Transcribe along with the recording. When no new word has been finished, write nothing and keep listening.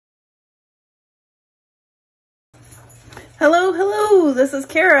Hello, hello, this is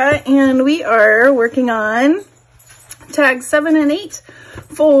Cara, and we are working on tags 7 and 8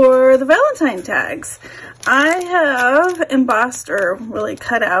 for the Valentine tags. I have embossed or really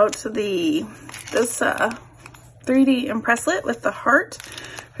cut out this 3D impresslet with the heart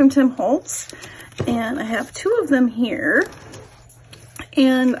from Tim Holtz, and I have 2 of them here,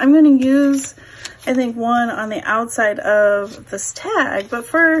 and I'm going to use, I think, one on the outside of this tag, but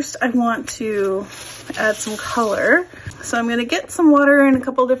first I want to add some color. So I'm going to get some water and a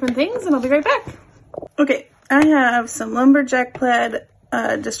couple different things, and I'll be right back. Okay, I have some lumberjack plaid,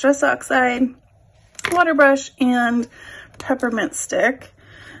 distress oxide, water brush, and peppermint stick.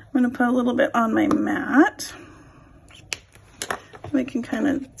 I'm going to put a little bit on my mat. We can kind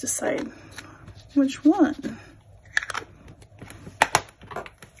of decide which one.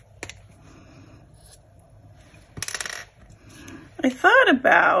 I thought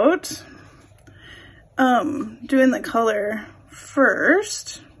about doing the color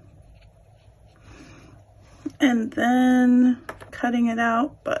first and then cutting it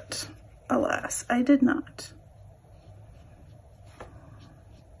out, but alas, I did not.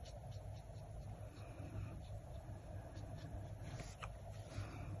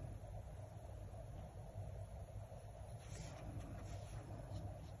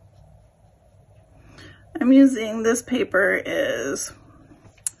 I'm using this paper is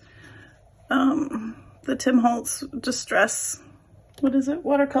the Tim Holtz distress, what is it?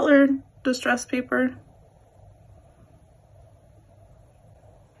 Watercolor distress paper.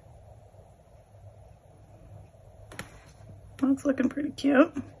 That's looking pretty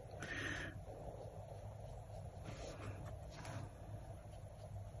cute.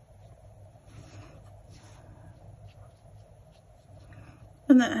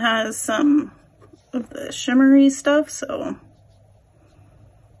 And it has some of the shimmery stuff, so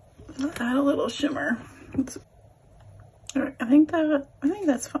I'll add a little shimmer. All right, I think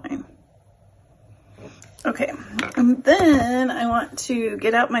that's fine. Okay, and then I want to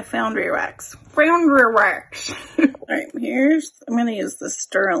get out my foundry wax. Foundry wax. All right, I'm gonna use the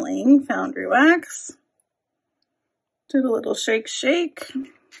sterling foundry wax. Do a little shake, shake.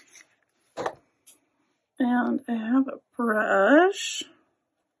 And I have a brush.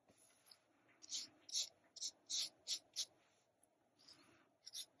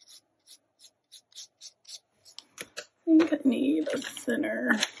 I think I need a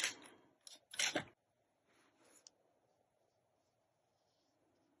thinner.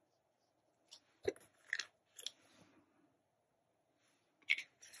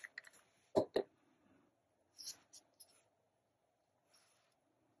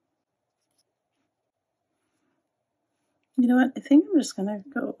 You know what? I think I'm just gonna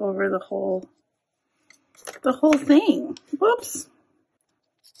go over the whole thing. Whoops.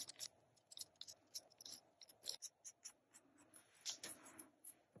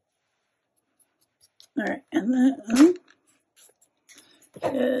 All right, and then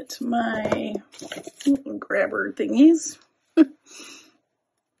get my little grabber thingies.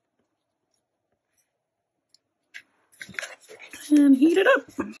 And heat it up.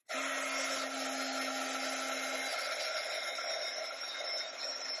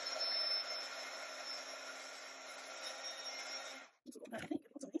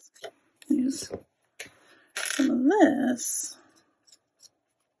 Use some of this.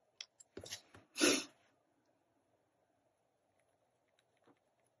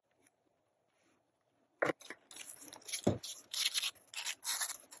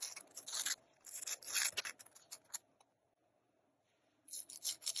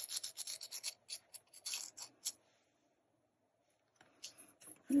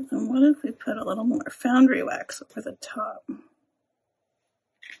 And what if we put a little more foundry wax over the top?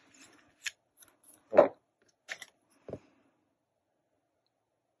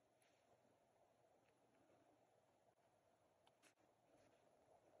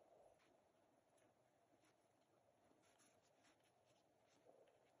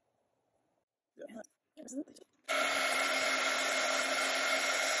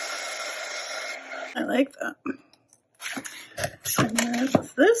 I like that. And then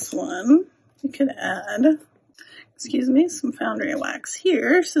this one, we could add, excuse me, some foundry wax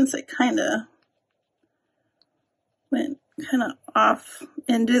here, since it kind of went off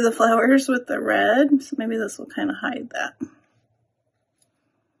into the flowers with the red. So maybe this will kind of hide that.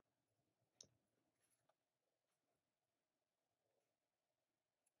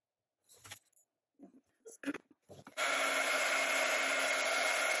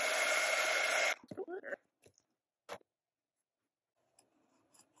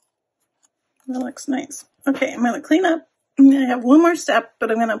 That looks nice. Okay, I'm going to clean up. I have one more step,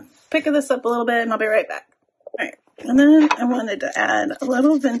 but I'm going to pick this up a little bit and I'll be right back. All right. And then I wanted to add a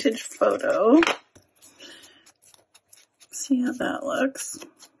little vintage photo. See how that looks.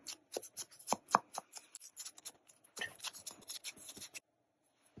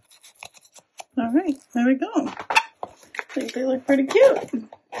 All right, there we go. I think they look pretty cute.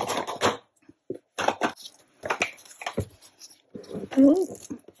 Ooh.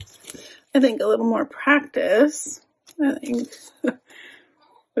 I think a little more practice, I think,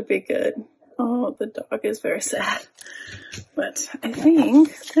 would be good. Oh, the dog is very sad. But I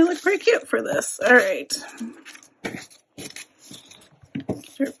think they look pretty cute for this. All right.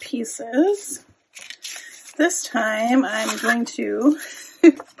 Your pieces. This time I'm going to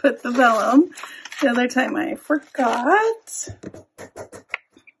put the vellum. The other time I forgot.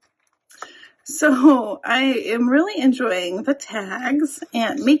 So I am really enjoying the tags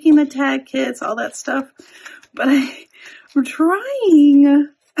and making the tag kits, all that stuff. But I'm trying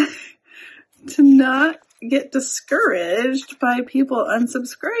to not get discouraged by people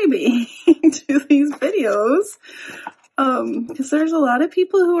unsubscribing to these videos. Because there's a lot of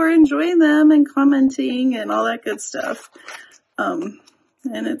people who are enjoying them and commenting and all that good stuff. And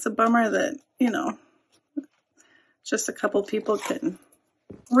it's a bummer that, you know, just a couple people can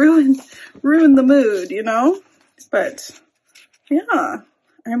ruin the mood, you know? But yeah,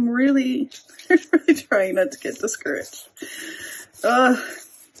 I'm really trying not to get discouraged.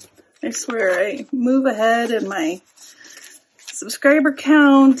 I swear I move ahead in my subscriber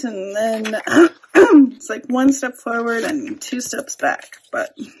count and then it's like one step forward and 2 steps back,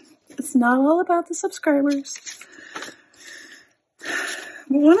 but it's not all about the subscribers.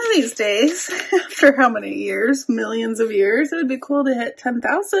 One of these days, after how many years, millions of years, it would be cool to hit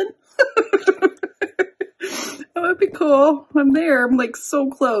 10,000. That would be cool. I'm there. I'm like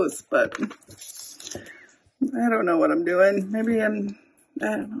so close, but I don't know what I'm doing. Maybe I don't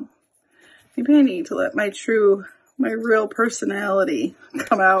know. Maybe I need to let my real personality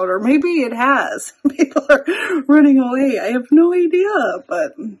come out, or maybe it has. People are running away. I have no idea,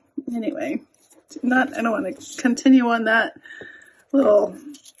 but anyway, I don't want to continue on that little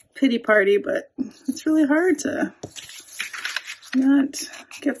pity party, but it's really hard to not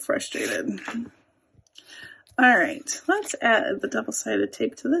get frustrated. All right, let's add the double-sided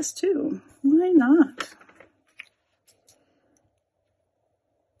tape to this too. Why not?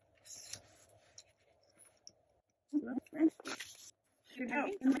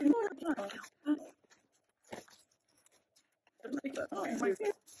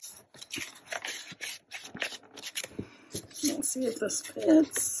 Let's see if this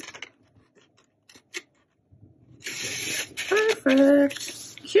fits.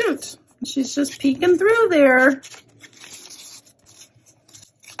 Perfect. Cute. She's just peeking through there.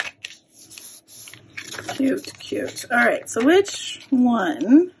 Cute, cute. All right, so which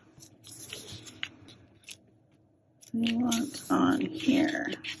one do you want on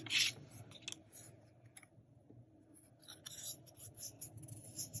here?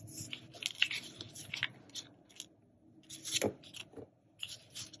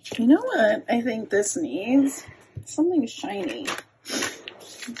 You know what I think this needs? Something shiny.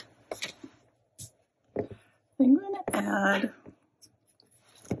 I'm going to add,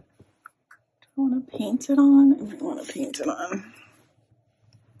 do I want to paint it on? I might want to paint it on.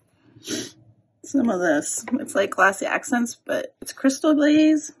 Some of this. It's like glossy accents, but it's crystal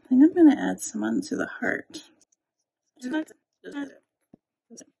glaze. I think I'm going to add some onto the heart.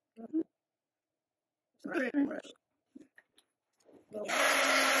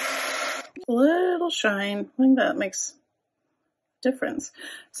 A little shine. I think that makes a difference.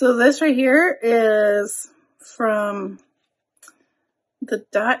 So this right here is from the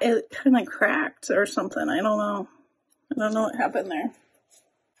dot. It kind of cracked or something. I don't know. I don't know what happened there.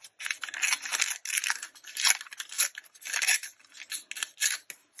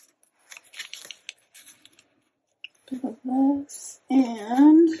 This,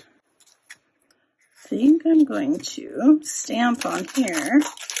 and I think I'm going to stamp on here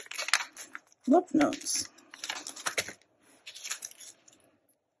love notes.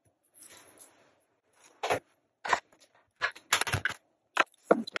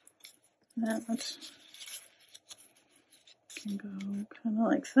 That can go kind of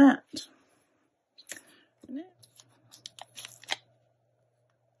like that.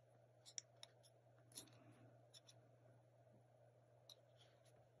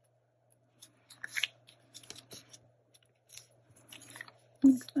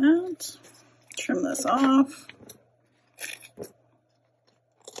 Like that. Trim this off.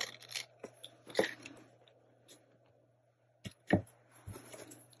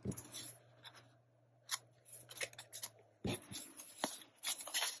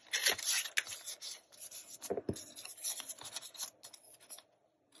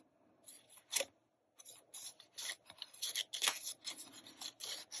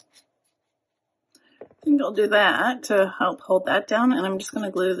 think I'll do that to help hold that down, and I'm just going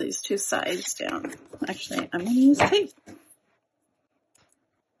to glue these two sides down. Actually, I'm going to use tape.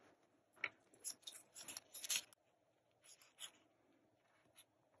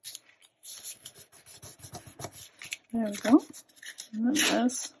 There we go. And then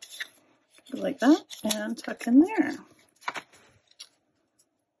this, like that, and tuck in there.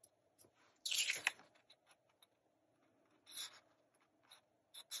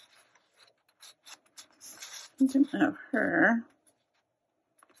 You can have her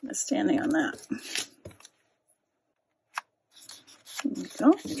standing on that. There we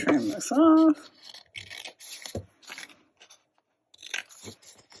go. Trim this off.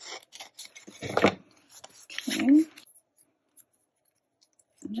 Okay.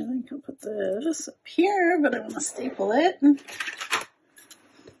 I think I'll put this up here, but I want to staple it.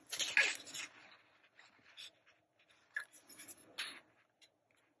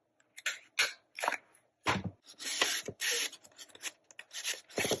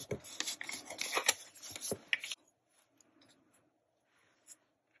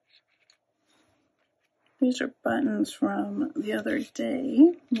 These are buttons from the other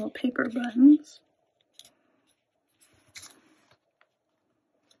day, little paper buttons.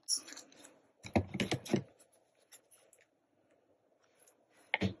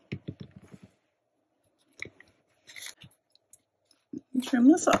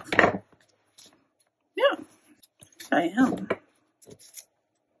 Trim this off. Yeah, I am.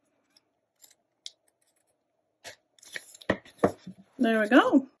 There we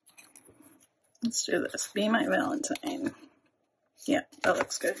go. Let's do this. Be my Valentine. Yeah, that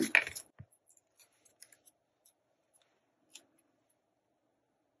looks good.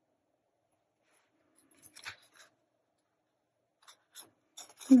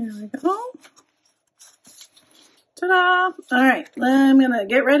 There we go. Ta-da! All right, I'm gonna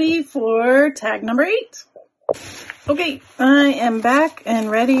get ready for tag number 8. Okay, I am back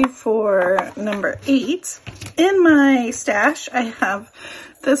and ready for number 8. In my stash, I have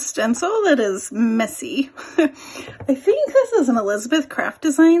this stencil that is messy. I think this is an Elizabeth Craft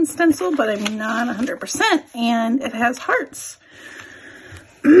Design stencil, but I'm not 100%, and it has hearts.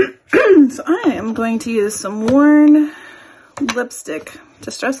 So I am going to use some worn lipstick,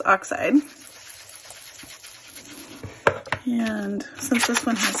 Distress Oxide. And since this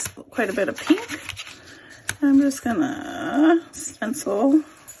one has quite a bit of pink, I'm just gonna stencil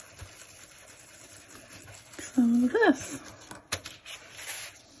some of this.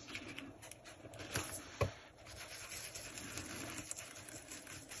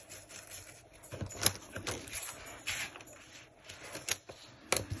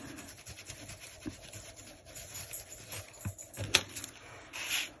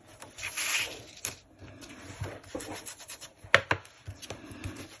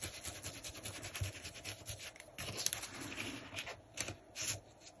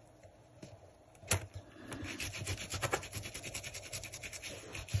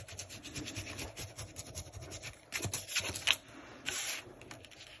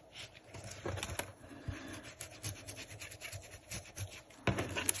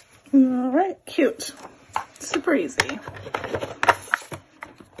 All right, cute. Super easy.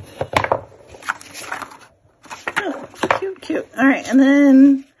 Oh, cute, cute. All right, and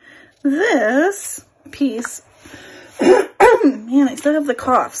then this piece, man, I still have the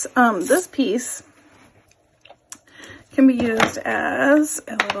coughs. This piece can be used as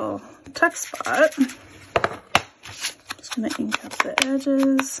a little tuck spot. Just gonna ink up the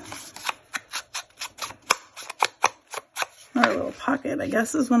edges. Or a little pocket, I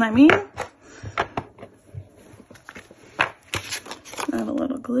guess is what I mean. Add a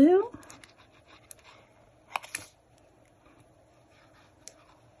little glue.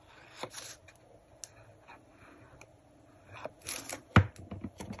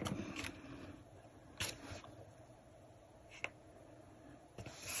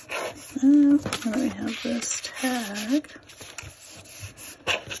 And then we have this tag.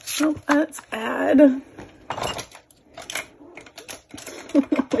 So let's add.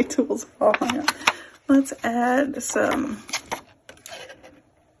 My tools all hung up. Let's add something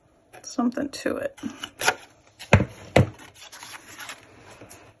to it.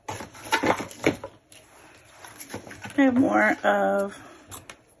 I have more of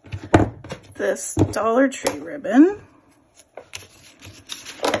this Dollar Tree ribbon.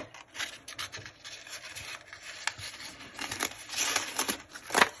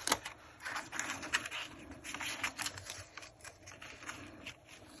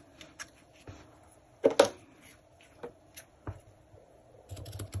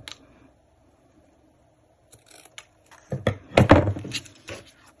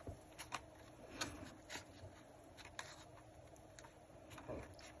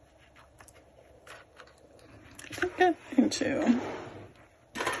 going to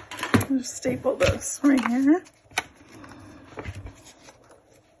just staple this right here.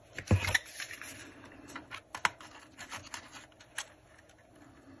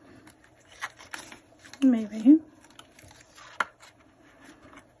 Maybe.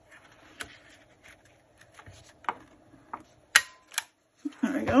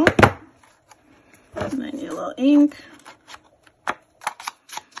 There we go. And I need a little ink.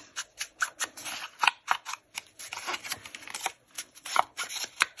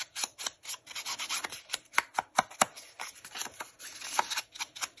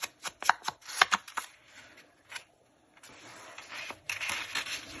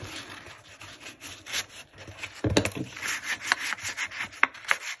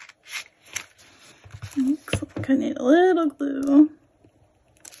 Looks like I need a little glue.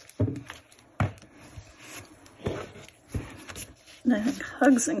 And I think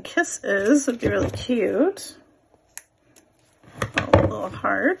hugs and kisses would be really cute. Oh, little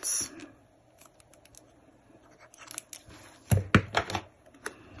hearts.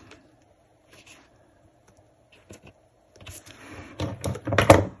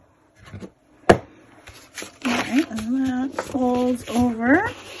 Alright, and that folds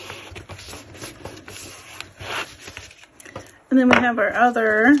over. And then we have our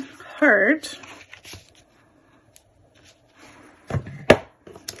other heart.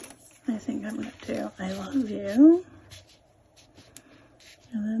 I think I'm going to do I love you.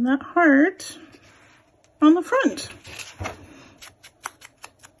 And then that heart on the front.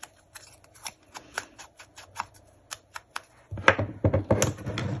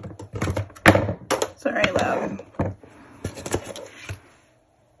 Sorry, loud.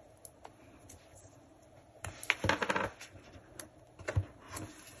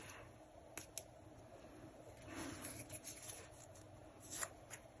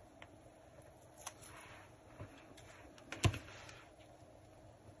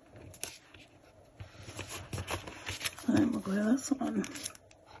 And then we'll glue this one.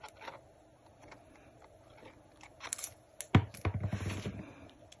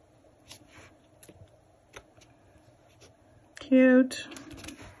 Cute.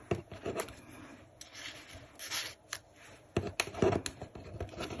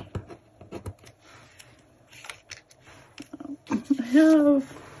 I have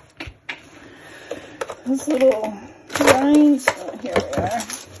those little lines. Oh, here we are.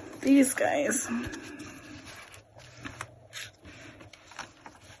 These guys.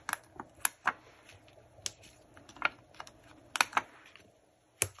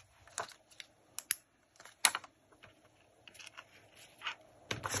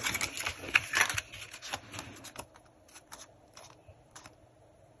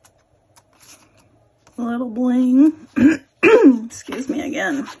 A little bling. Excuse me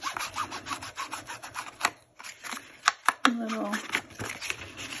again. A little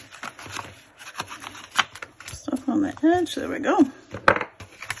stuff on the edge. There we go.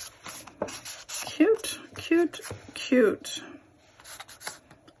 Cute, cute, cute.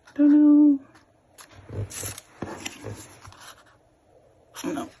 Don't know.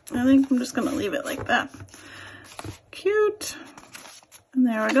 No, I think I'm just gonna leave it like that. Cute. And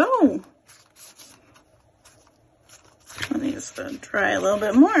there we go. It needs to dry a little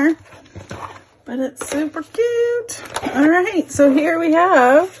bit more, but it's super cute. All right, so here we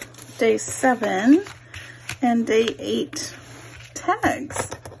have day 7 and day 8 tags.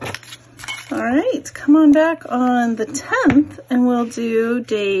 All right, come on back on the 10th and we'll do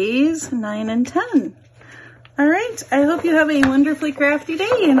days 9 and 10. All right, I hope you have a wonderfully crafty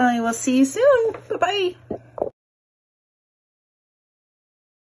day and I will see you soon. Bye-bye.